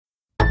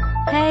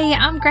Hey,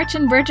 I'm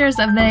Gretchen Bridgers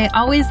of the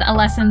Always a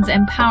Lessons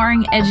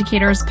Empowering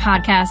Educators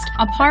podcast,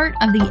 a part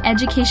of the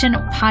Education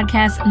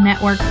Podcast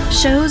Network.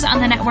 Shows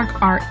on the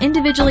network are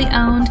individually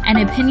owned and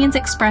opinions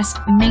expressed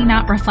may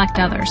not reflect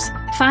others.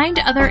 Find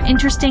other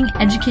interesting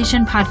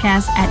education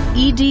podcasts at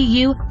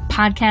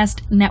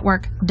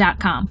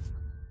edupodcastnetwork.com.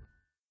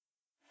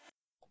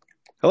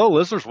 Hello,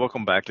 listeners.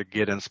 Welcome back to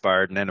Get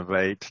Inspired and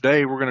Innovate.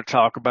 Today, we're going to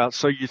talk about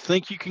So You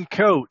Think You Can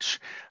Coach.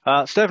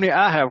 Stephanie,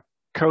 I have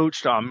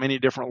coached on many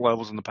different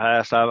levels in the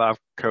past. I've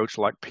coached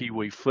like Pee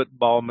Wee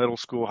football, middle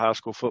school, high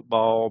school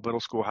football,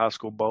 middle school, high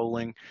school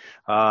bowling.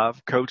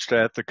 I've coached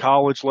at the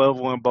college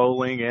level in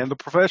bowling and the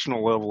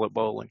professional level at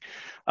bowling.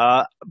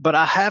 But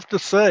I have to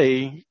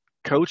say,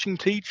 coaching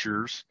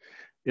teachers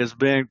has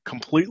been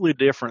completely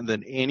different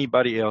than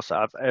anybody else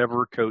I've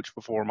ever coached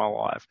before in my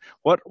life.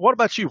 What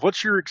about you?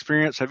 What's your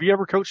experience? Have you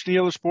ever coached any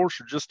other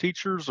sports or just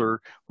teachers,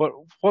 or what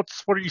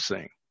are you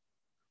seeing?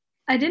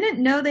 I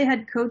didn't know they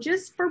had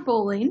coaches for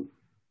bowling.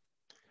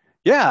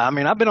 Yeah, I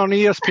mean, I've been on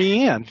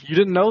ESPN. You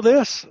didn't know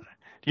this? Do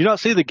you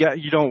not see the guy?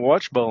 You don't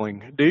watch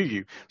bowling, do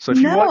you? So if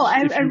you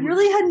watch, I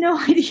really had no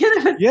idea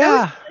that was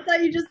yeah.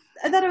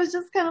 I thought it was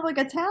just kind of like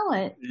a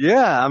talent.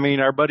 Yeah, I mean,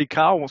 our buddy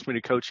Kyle wants me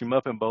to coach him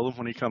up in bowling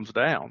when he comes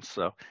down.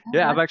 So,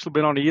 yeah, I've actually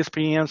been on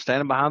ESPN,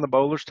 standing behind the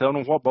bowlers, telling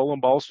them what bowling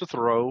balls to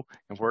throw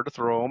and where to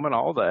throw them and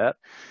all that.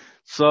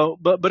 So,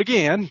 but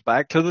again,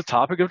 back to the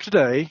topic of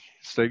today.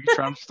 So you're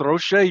trying to throw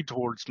shade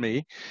towards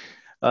me.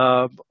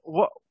 Have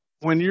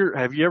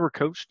you ever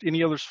coached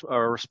any other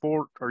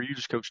sport, or you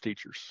just coach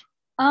teachers?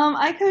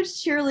 I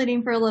coached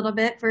cheerleading for a little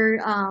bit for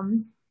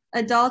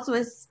adults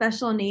with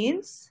special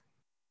needs.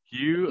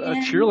 A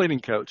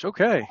cheerleading coach.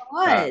 Okay.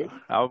 I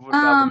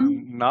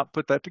would not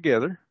put that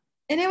together.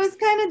 And it was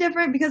kind of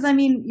different because, I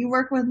mean, you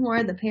work with more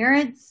of the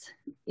parents,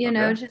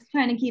 just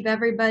trying to keep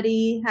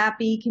everybody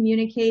happy,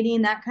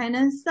 communicating, that kind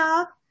of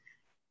stuff.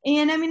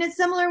 And I mean, it's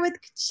similar with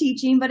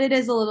teaching, but it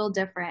is a little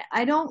different.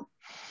 I don't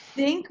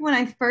think when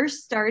I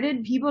first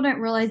started, people didn't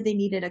realize they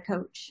needed a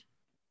coach.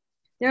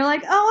 They're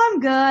like, oh,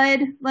 I'm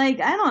good. Like,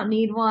 I don't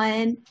need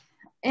one.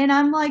 And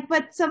I'm like,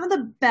 but some of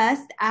the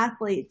best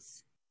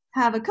athletes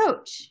have a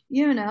coach,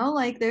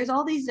 like there's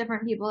all these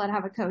different people that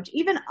have a coach.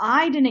 Even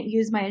I didn't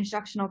use my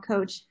instructional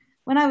coach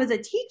when I was a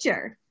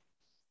teacher,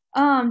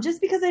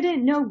 just because I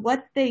didn't know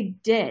what they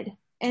did.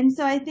 And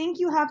so I think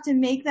you have to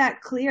make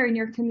that clear in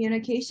your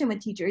communication with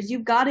teachers.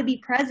 You've got to be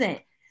present.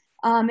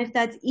 If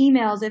that's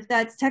emails, if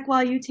that's tech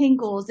while you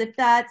tinkles, if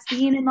that's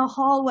being in the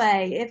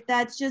hallway, if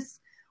that's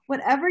just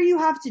whatever you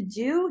have to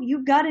do,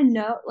 you've got to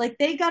know, like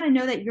they got to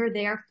know that you're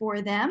there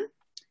for them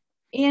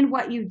and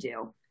what you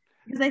do.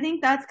 Because I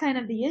think that's kind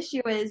of the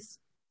issue is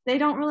they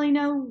don't really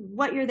know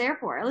what you're there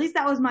for. At least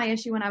that was my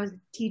issue when I was a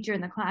teacher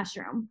in the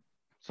classroom.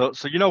 So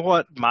you know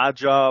what? My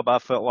job, I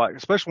felt like,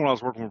 especially when I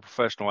was working with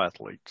professional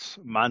athletes,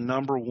 my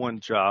number one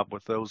job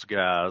with those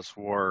guys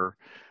were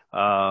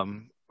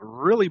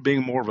really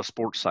being more of a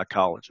sports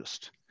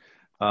psychologist.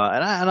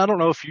 And I don't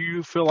know if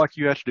you feel like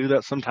you have to do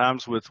that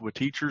sometimes with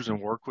teachers and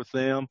work with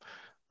them.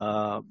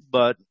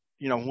 But,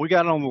 when we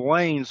got on the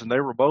lanes and they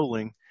were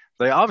bowling,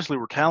 they obviously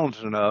were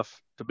talented enough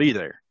to be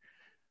there.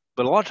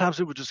 But a lot of times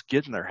it would just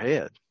get in their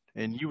head,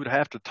 and you would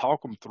have to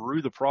talk them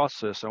through the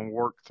process and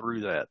work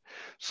through that.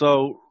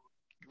 So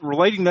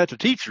relating that to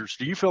teachers,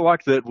 do you feel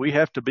like that we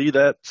have to be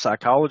that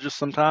psychologist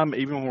sometime,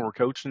 even when we're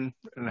coaching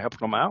and helping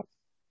them out?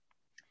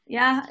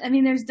 Yeah, I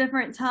mean, there's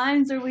different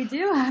times where we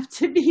do have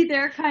to be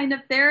their kind of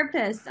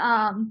therapist.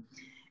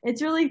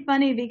 It's really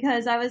funny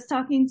because I was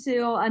talking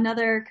to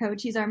another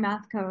coach. He's our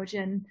math coach,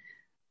 and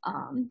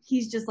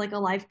he's just like a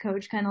life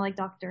coach, kind of like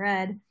Dr.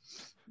 Ed.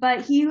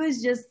 But he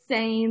was just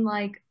saying,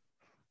 like,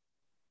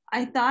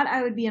 I thought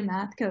I would be a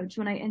math coach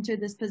when I entered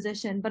this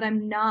position, but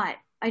I'm not.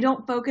 I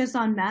don't focus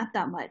on math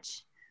that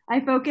much. I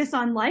focus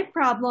on life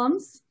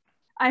problems.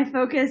 I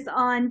focus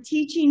on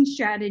teaching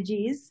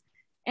strategies,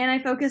 and I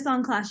focus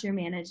on classroom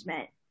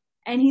management.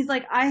 And he's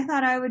like, I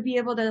thought I would be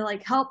able to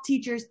like help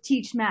teachers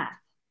teach math.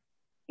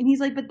 And he's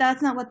like, but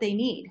that's not what they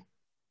need.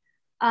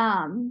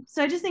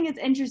 So I just think it's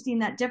interesting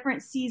that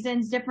different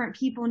seasons, different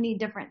people need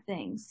different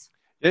things.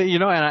 Yeah,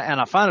 and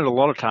I find it a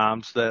lot of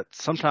times that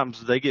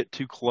sometimes they get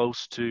too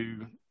close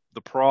to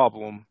the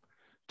problem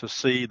to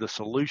see the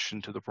solution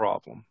to the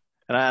problem.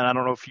 And I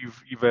don't know if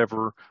you've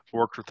ever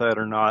worked with that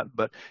or not,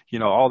 but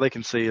all they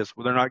can see is,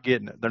 well, they're not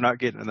getting it. They're not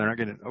getting it. They're not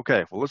getting it.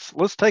 Okay, well,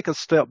 let's take a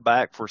step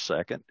back for a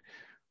second.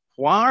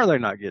 Why are they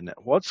not getting it?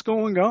 What's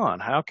going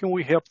on? How can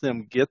we help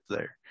them get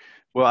there?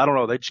 Well, I don't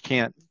know. They just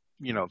can't,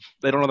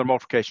 they don't know their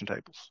multiplication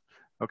tables.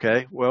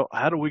 Okay, well,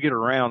 how do we get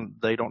around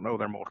they don't know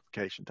their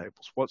multiplication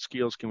tables? What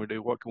skills can we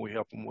do? What can we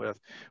help them with?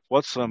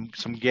 What's some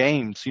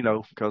games,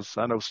 because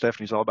I know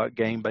Stephanie's all about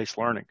game-based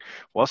learning.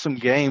 What's some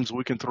games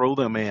we can throw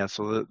them in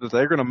so that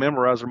they're going to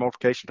memorize their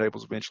multiplication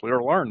tables eventually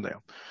or learn them?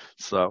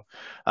 So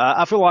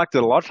I feel like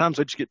that a lot of times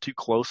they just get too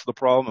close to the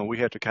problem, and we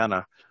have to kind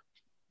of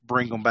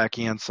bring them back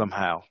in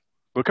somehow.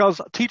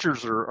 Because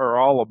teachers are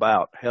all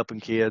about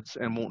helping kids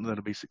and wanting them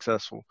to be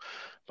successful.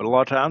 But a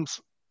lot of times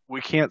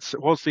we can't.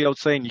 What's the old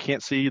saying? You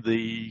can't see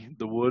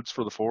the woods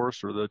for the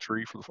forest or the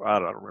tree for the. I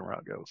don't remember how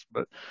it goes,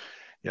 but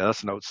yeah,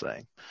 that's an old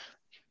saying.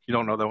 You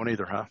don't know that one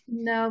either, huh?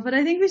 No, but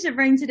I think we should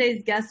bring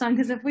today's guest on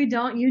because if we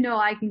don't,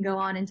 I can go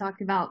on and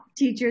talk about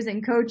teachers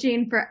and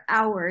coaching for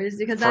hours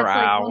because For that's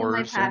like one of my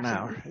hours and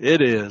hours. passions.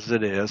 It is.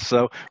 It is.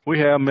 So we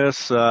have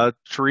Miss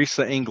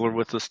Teresa Engler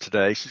with us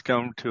today. She's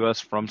come to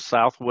us from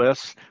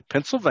Southwest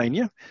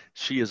Pennsylvania.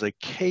 She is a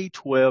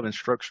K-12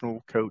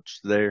 instructional coach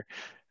there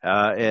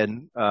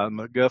in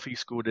McGuffey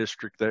School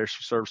District there.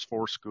 She serves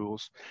 4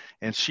 schools.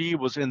 And she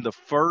was in the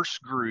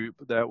first group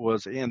that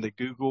was in the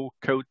Google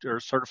Coach or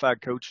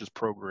Certified Coaches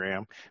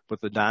program with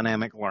the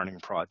Dynamic Learning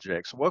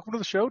Project. So welcome to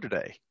the show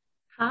today.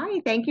 Hi,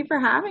 thank you for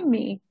having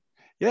me.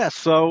 Yeah,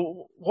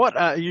 so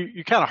what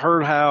you kind of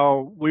heard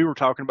how we were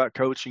talking about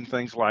coaching,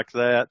 things like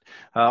that.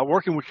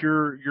 Working with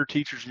your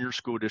teachers in your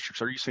school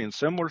districts, are you seeing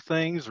similar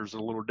things, or is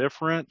it a little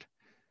different?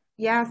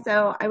 Yeah,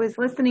 so I was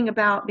listening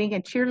about being a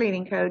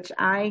cheerleading coach.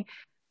 I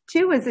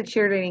too was a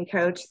cheerleading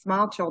coach,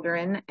 small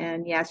children,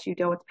 and yes, you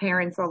deal with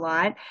parents a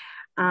lot.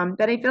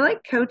 But I feel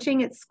like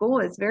coaching at school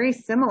is very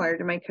similar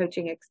to my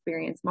coaching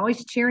experience. I'm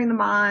always cheering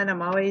them on.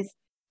 I'm always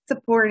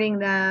supporting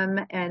them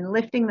and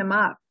lifting them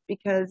up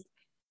because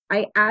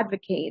I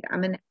advocate.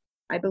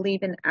 I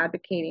believe in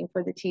advocating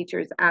for the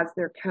teachers as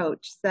their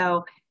coach.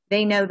 So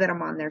they know that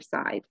I'm on their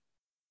side.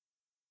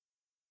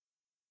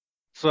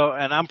 So,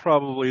 and I'm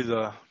probably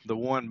the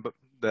one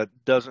that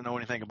doesn't know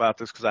anything about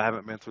this because I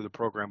haven't been through the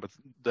program. But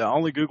the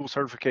only Google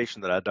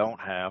certification that I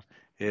don't have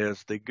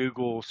is the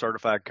Google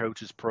Certified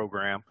Coaches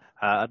program.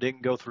 I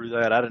didn't go through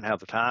that. I didn't have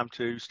the time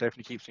to.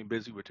 Stephanie keeps me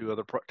busy with too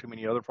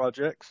many other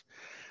projects.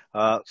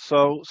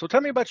 So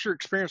tell me about your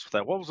experience with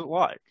that. What was it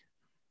like?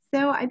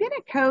 So I've been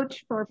a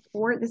coach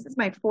this is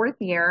my 4th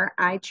year.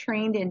 I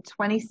trained in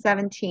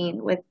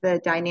 2017 with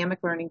the Dynamic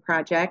Learning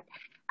Project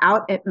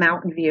out at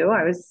Mountain View.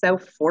 I was so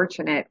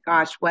fortunate.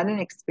 Gosh, what an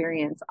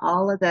experience.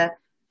 All of the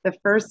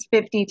first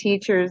 50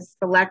 teachers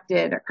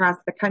selected across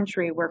the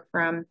country were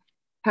from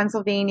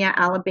Pennsylvania,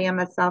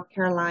 Alabama, South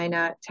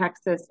Carolina,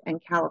 Texas, and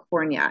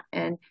California.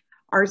 And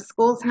our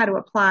schools had to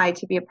apply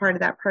to be a part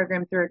of that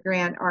program through a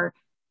grant. Our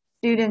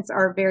students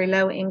are very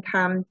low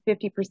income,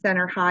 50%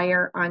 or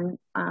higher on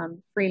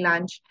free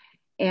lunch.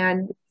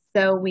 And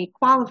so we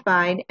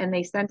qualified and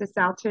they sent us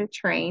out to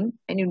train.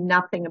 I knew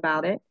nothing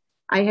about it.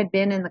 I had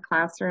been in the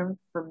classroom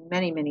for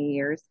many, many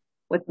years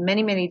with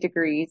many, many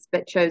degrees,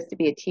 but chose to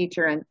be a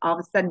teacher. And all of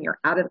a sudden you're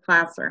out of the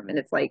classroom and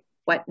it's like,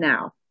 what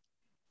now?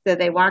 So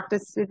they walked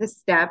us through the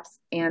steps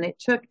and it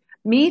took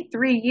me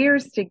 3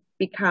 years to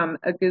become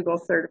a Google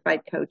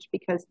certified coach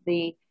because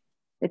the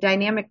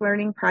Dynamic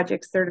Learning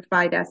Project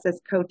certified us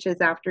as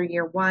coaches after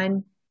year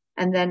 1.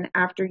 And then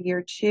after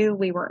year 2,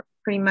 we were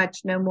pretty much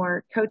no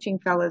more coaching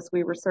fellows.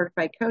 We were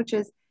certified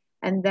coaches.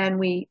 And then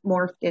we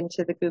morphed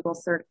into the Google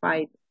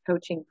certified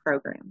coaching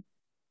program.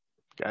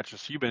 Gotcha.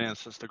 So you've been in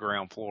since the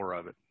ground floor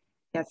of it.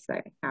 Yes,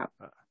 I have.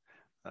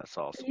 That's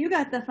awesome. You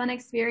got the fun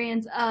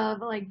experience of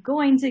like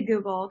going to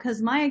Google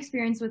because my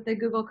experience with the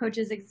Google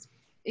Coaches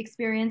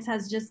experience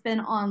has just been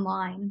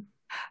online.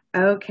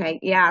 Okay.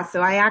 Yeah.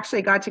 So I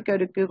actually got to go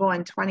to Google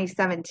in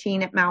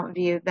 2017 at Mountain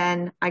View.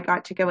 Then I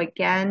got to go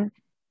again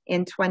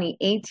in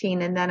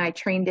 2018. And then I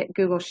trained at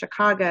Google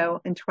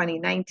Chicago in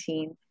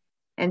 2019.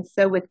 And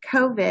so with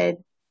COVID,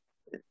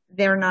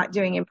 they're not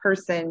doing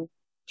in-person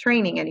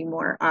training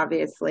anymore,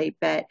 obviously.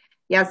 But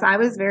yes, I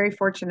was very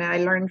fortunate. I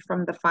learned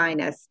from the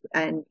finest.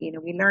 And,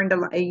 we learned a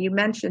lot. You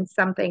mentioned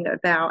something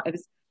about, I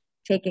was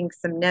taking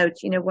some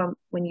notes,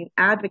 when you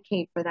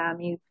advocate for them,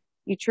 you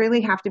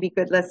truly have to be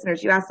good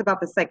listeners. You asked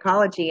about the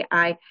psychology.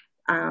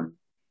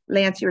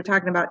 Lance, you were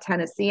talking about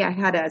Tennessee. I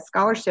had a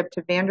scholarship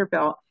to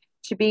Vanderbilt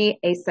to be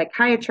a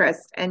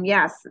psychiatrist. And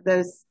yes,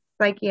 those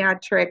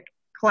psychiatric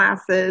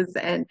classes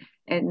and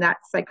that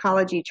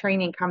psychology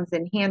training comes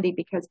in handy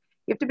because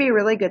you have to be a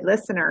really good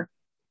listener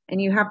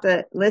and you have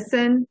to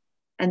listen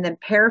and then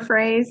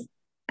paraphrase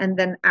and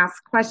then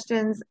ask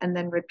questions and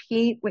then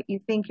repeat what you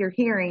think you're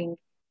hearing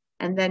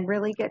and then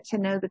really get to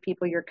know the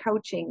people you're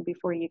coaching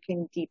before you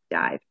can deep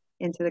dive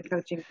into the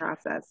coaching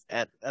process.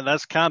 And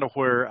that's kind of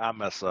where I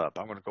mess up.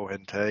 I'm going to go ahead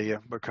and tell you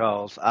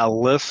because I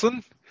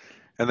listen,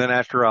 and then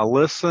after I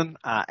listen,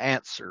 I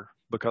answer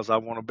because I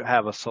want to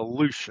have a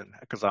solution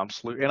because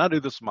and I do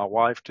this with my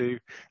wife too.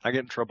 I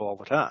get in trouble all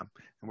the time,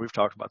 and we've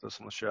talked about this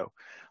on the show.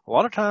 A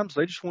lot of times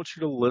they just want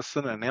you to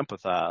listen and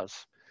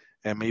empathize.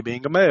 And me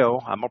being a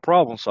male, I'm a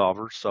problem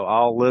solver, so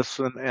I'll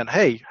listen and,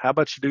 hey, how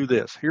about you do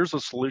this? Here's a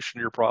solution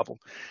to your problem.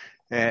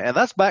 And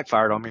that's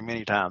backfired on me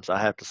many times, I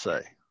have to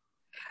say.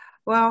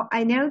 Well,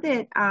 I know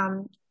that,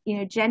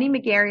 Jenny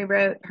McGarry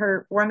wrote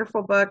her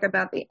wonderful book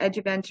about the edge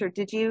adventure.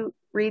 Did you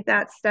read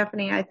that,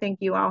 Stephanie? I think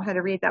you all had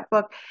to read that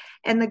book.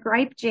 And the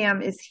gripe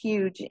jam is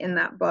huge in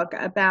that book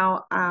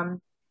about,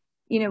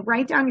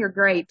 write down your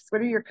gripes.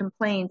 What are your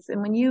complaints?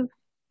 And when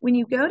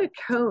you go to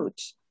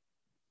coach,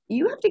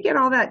 you have to get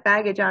all that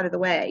baggage out of the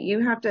way. You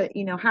have to,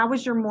 how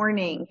was your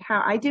morning?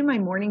 How I do my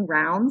morning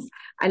rounds.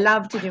 I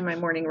love to do my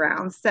morning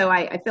rounds. So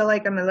I feel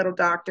like I'm a little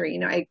doctor.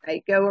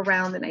 I go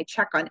around and I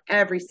check on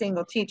every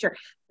single teacher,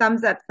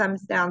 thumbs up,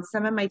 thumbs down.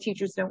 Some of my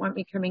teachers don't want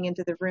me coming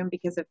into the room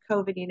because of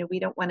COVID. We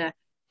don't want to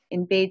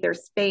invade their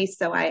space.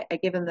 So I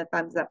give them the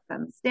thumbs up,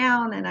 thumbs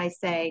down. And I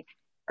say,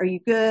 are you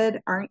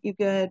good? Aren't you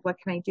good? What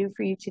can I do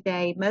for you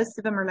today? Most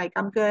of them are like,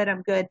 I'm good.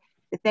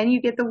 But then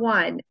you get the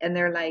one and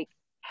they're like,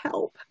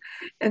 help.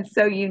 And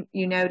so you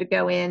know to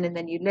go in and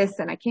then you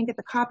listen. I can't get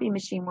the copy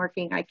machine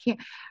working. I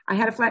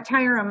had a flat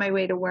tire on my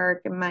way to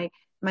work and my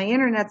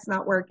internet's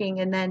not working.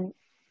 And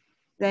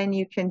then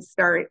you can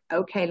start,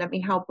 okay, let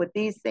me help with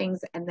these things.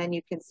 And then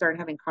you can start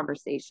having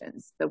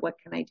conversations. So what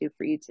can I do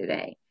for you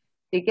today?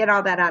 To get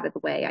all that out of the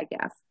way, I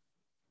guess.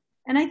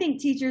 And I think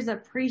teachers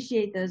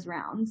appreciate those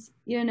rounds.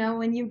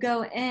 When you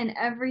go in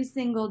every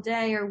single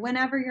day or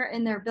whenever you're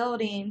in their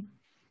building,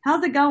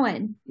 how's it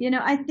going?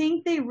 I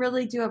think they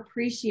really do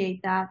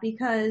appreciate that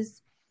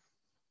because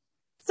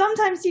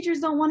sometimes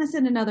teachers don't want to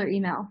send another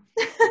email.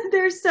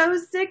 They're so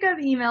sick of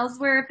emails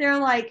where if they're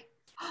like,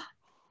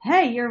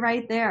 hey, you're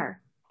right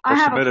there. I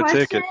have a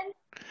question.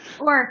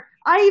 Or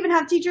I even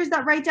have teachers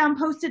that write down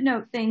Post-it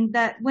note things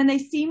that when they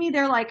see me,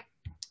 they're like,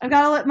 I've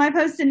got to let my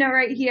Post-it note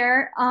right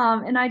here.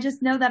 And I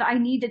just know that I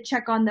need to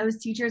check on those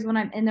teachers when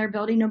I'm in their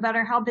building, no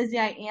matter how busy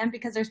I am,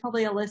 because there's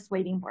probably a list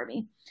waiting for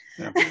me.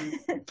 Yeah,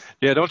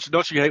 yeah.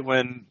 Don't you hate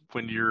when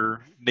you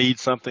need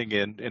something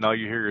and all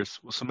you hear is,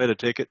 "We'll submit a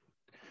ticket"?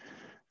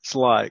 It's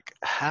like,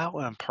 how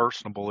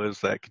unpersonable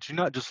is that? Could you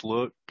not just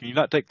look? Can you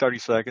not take 30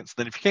 seconds?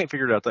 Then if you can't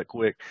figure it out that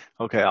quick,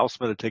 okay, I'll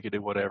submit a ticket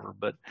or whatever.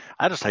 But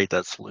I just hate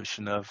that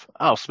solution of,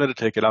 I'll submit a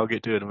ticket, I'll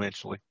get to it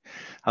eventually.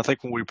 I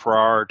think when we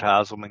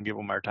prioritize them and give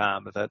them our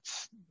time,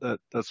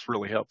 that's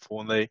really helpful.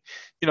 And they,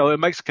 it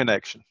makes a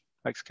connection.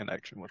 Makes a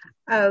connection with them.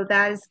 Oh,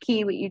 that is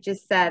key, what you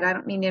just said. I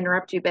don't mean to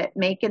interrupt you, but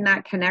making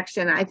that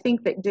connection. I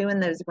think that doing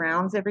those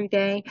rounds every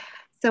day.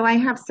 So I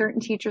have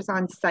certain teachers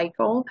on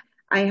cycle.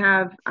 I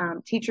have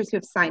teachers who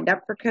have signed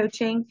up for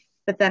coaching,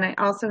 but then I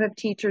also have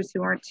teachers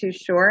who aren't too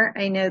sure.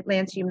 I know,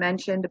 Lance, you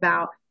mentioned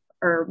about,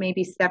 or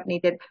maybe Stephanie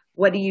did,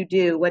 what do you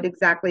do? What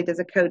exactly does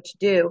a coach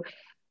do?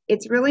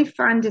 It's really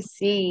fun to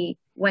see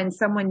when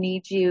someone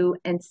needs you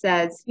and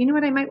says, you know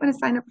what, I might want to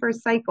sign up for a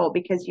cycle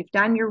because you've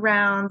done your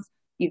rounds,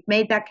 you've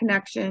made that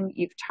connection,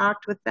 you've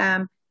talked with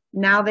them.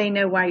 Now they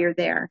know why you're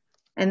there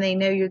and they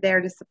know you're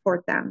there to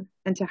support them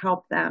and to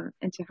help them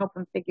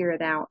figure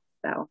it out.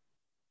 So.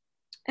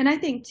 And I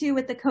think, too,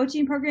 with the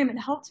coaching program, it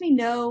helped me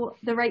know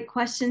the right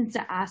questions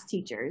to ask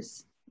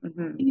teachers.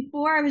 Mm-hmm.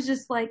 Before, I was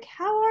just like,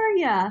 how are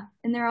you?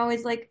 And they're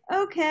always like,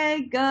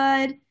 okay,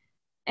 good.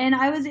 And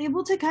I was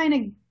able to kind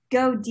of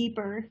go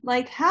deeper.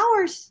 Like, how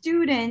are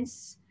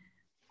students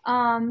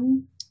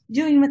doing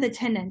with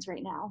attendance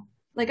right now?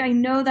 Like, I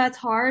know that's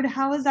hard.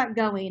 How is that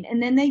going?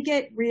 And then they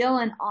get real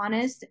and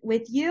honest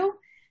with you.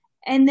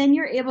 And then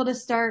you're able to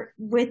start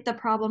with the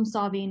problem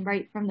solving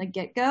right from the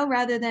get-go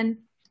rather than,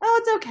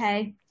 oh, it's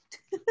okay.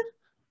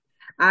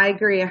 I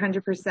agree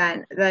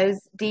 100%.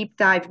 Those deep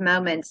dive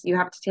moments you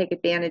have to take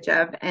advantage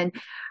of. And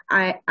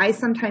I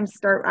sometimes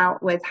start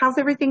out with, how's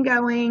everything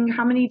going?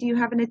 How many do you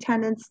have in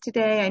attendance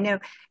today? I know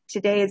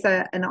today is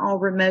an all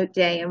remote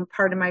day. And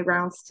part of my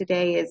rounds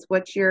today is,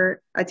 what's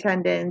your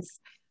attendance?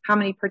 How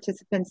many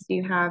participants do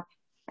you have?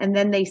 And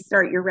then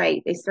you're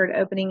right. They start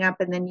opening up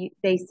and then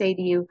they say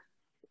to you,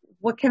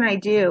 what can I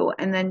do?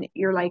 And then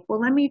you're like, well,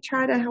 let me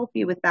try to help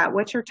you with that.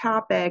 What's your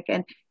topic?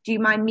 And do you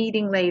mind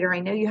meeting later? I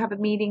know you have a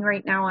meeting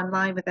right now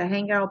online with a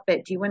Hangout,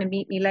 but do you want to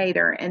meet me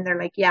later? And they're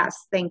like,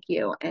 yes, thank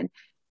you. And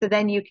so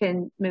then you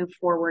can move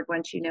forward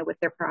once you know what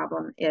their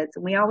problem is.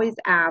 And we always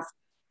ask,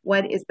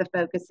 what is the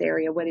focus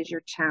area? What is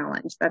your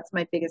challenge? That's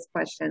my biggest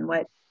question.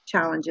 What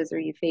challenges are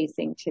you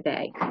facing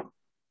today?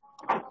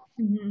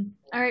 Mm-hmm.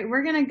 All right,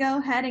 we're going to go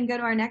ahead and go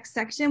to our next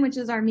section, which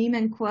is our meme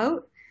and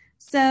quote.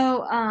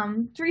 So,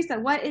 Teresa,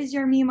 what is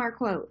your meme or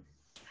quote?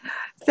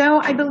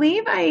 So I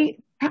believe I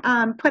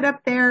put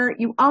up there,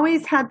 you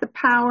always had the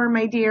power,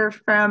 my dear,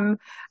 from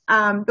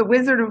The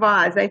Wizard of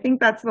Oz. I think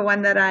that's the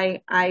one that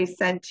I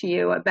sent to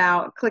you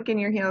about click in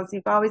your heels.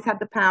 You've always had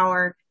the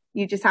power.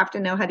 You just have to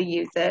know how to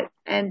use it.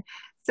 And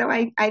so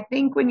I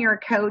think when you're a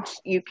coach,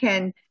 you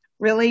can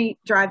really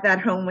drive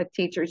that home with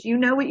teachers. You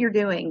know what you're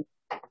doing.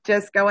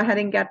 Just go ahead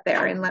and get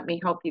there and let me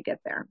help you get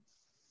there.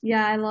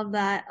 Yeah, I love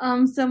that.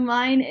 So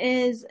mine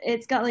is,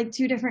 it's got like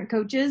two different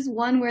coaches,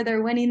 one where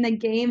they're winning the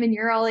game and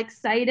you're all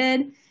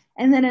excited,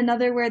 and then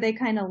another where they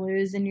kind of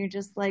lose and you're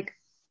just like,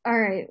 all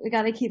right, we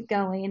got to keep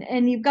going.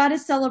 And you've got to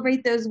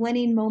celebrate those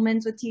winning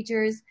moments with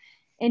teachers,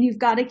 and you've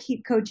got to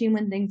keep coaching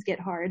when things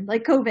get hard.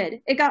 Like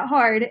COVID, it got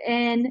hard,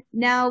 and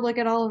now look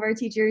at all of our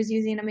teachers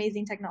using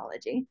amazing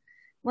technology.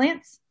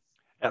 Lance?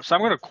 Yeah, so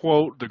I'm going to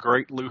quote the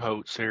great Lou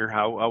Holtz here.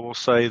 I will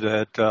say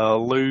that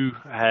Lou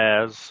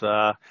has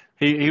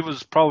he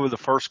was probably the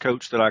first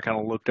coach that I kind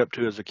of looked up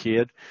to as a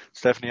kid.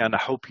 Stephanie, I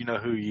hope you know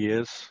who he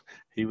is.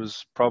 He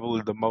was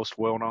probably the most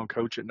well-known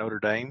coach at Notre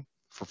Dame.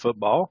 for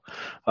football.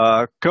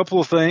 A couple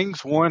of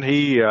things. One,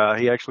 he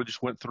actually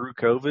just went through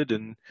COVID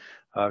and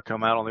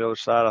come out on the other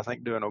side, I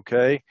think, doing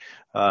okay.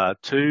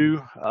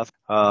 Two,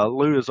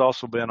 Lou has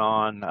also been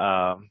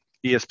on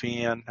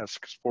ESPN as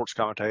a sports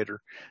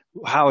commentator,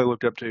 highly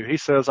looked up to. He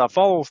says, I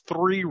follow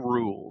 3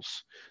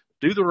 rules.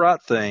 Do the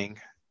right thing,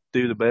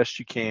 do the best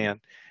you can,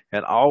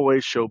 and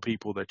always show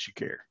people that you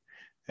care.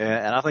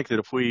 And I think that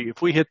if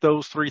we hit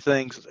those 3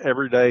 things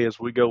every day as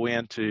we go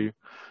into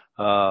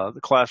the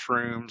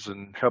classrooms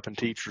and helping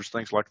teachers,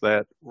 things like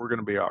that, we're going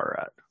to be all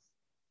right.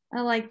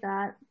 I like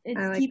that.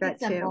 Keep it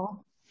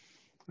simple.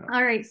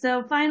 All right.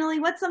 So finally,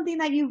 what's something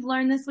that you've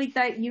learned this week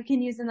that you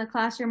can use in the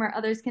classroom or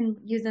others can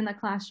use in the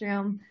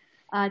classroom,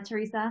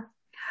 Teresa?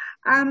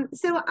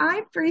 So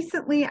I've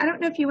recently, I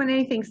don't know if you want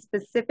anything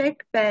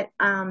specific, but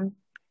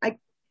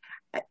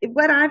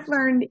what I've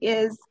learned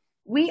is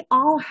we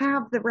all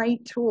have the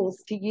right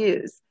tools to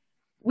use.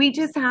 We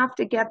just have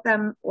to get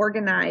them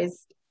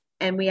organized,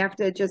 and we have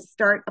to just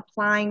start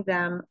applying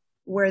them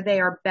where they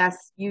are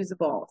best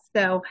usable.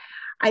 So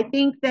I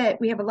think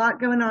that we have a lot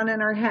going on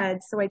in our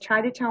heads. So I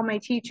try to tell my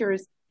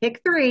teachers,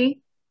 pick 3,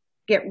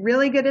 get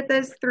really good at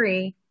those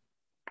 3,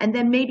 and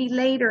then maybe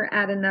later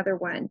add another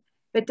one.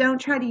 But don't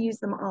try to use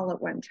them all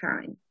at one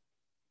time.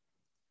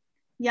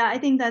 Yeah, I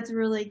think that's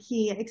really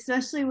key,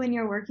 especially when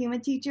you're working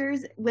with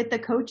teachers. With the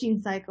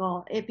coaching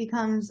cycle, it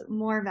becomes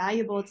more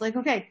valuable. It's like,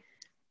 okay,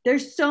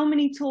 there's so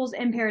many tools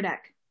in Pear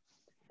Deck,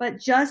 but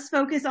just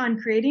focus on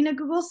creating a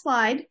Google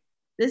slide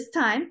this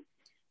time.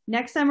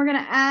 Next time we're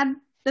going to add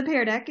the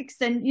Pear Deck,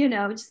 extend,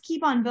 just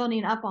keep on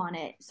building up on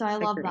it. So I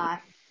love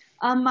that.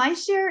 My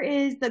share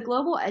is the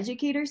Global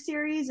Educator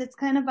series. It's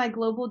kind of by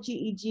Global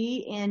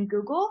GEG and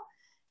Google.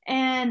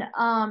 And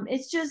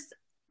it's just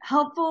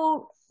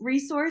helpful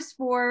resource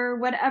for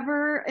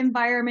whatever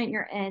environment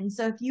you're in.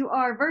 So if you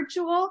are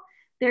virtual,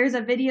 there's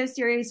a video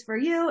series for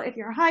you. If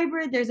you're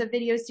hybrid, there's a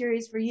video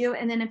series for you.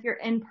 And then if you're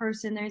in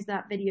person, there's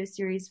that video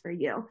series for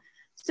you.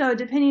 So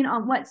depending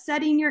on what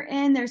setting you're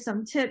in, there's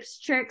some tips,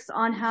 tricks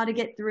on how to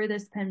get through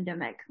this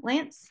pandemic.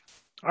 Lance?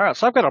 All right,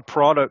 so I've got a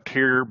product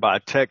here by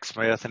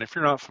TechSmith, and if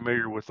you're not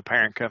familiar with the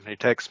parent company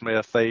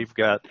TechSmith, they've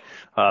got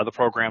the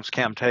programs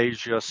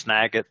Camtasia,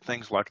 Snagit,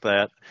 things like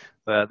that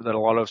a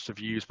lot of us have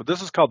used. But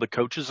this is called the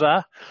Coach's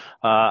Eye.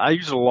 I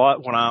use it a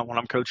lot when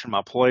I'm coaching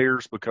my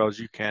players because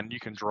you can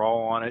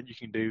draw on it, you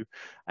can do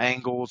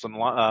angles and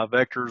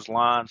vectors,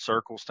 lines,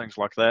 circles, things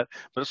like that.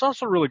 But it's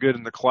also really good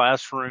in the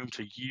classroom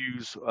to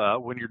use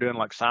when you're doing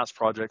like science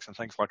projects and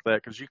things like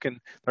that, because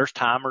there's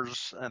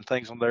timers and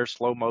things on there,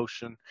 slow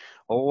motion,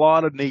 a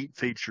lot of neat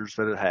features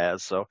that it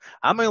has. So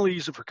I mainly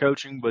use it for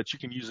coaching, but you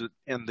can use it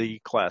in the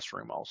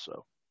classroom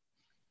also.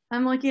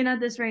 I'm looking at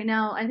this right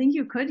now. I think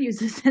you could use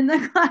this in the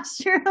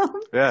classroom.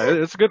 Yeah,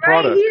 it's a good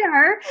product. Right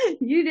here,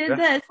 you did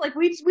this. Like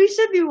we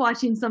should be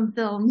watching some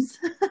films.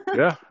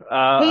 Yeah,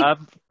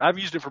 I've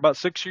used it for about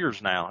 6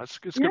 years now. It's a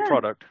good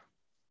product.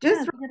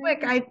 Just real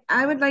quick,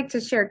 I would like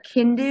to share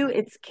Kindu.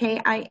 It's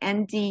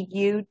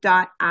KINDU.io.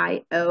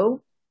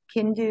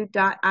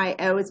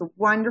 Kindu.io is a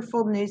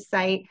wonderful new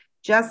site.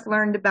 Just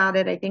learned about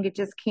it. I think it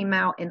just came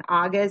out in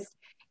August.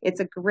 It's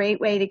a great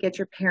way to get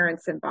your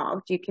parents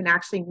involved. You can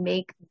actually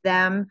make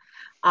them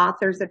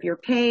authors of your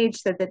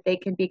page so that they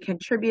can be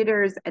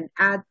contributors and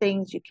add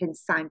things. You can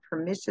sign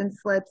permission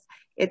slips.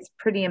 It's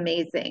pretty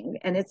amazing,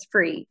 and it's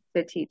free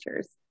to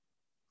teachers.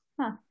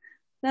 Huh.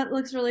 That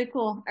looks really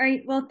cool. All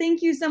right. Well,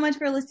 thank you so much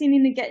for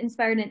listening to Get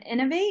Inspired and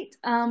Innovate.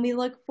 We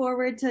look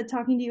forward to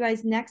talking to you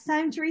guys next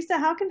time. Teresa,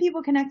 how can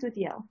people connect with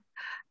you?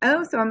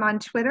 Oh, so I'm on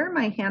Twitter.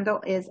 My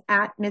handle is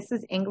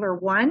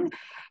 @MrsEngler1.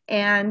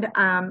 And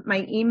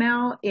my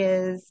email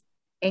is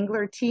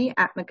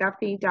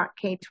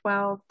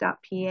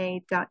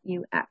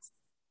englert@mcguffey.k12.pa.us.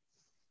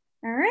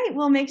 All right.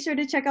 Well, make sure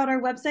to check out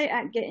our website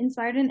at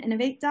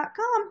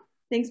getinspiredandinnovate.com.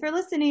 Thanks for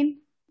listening.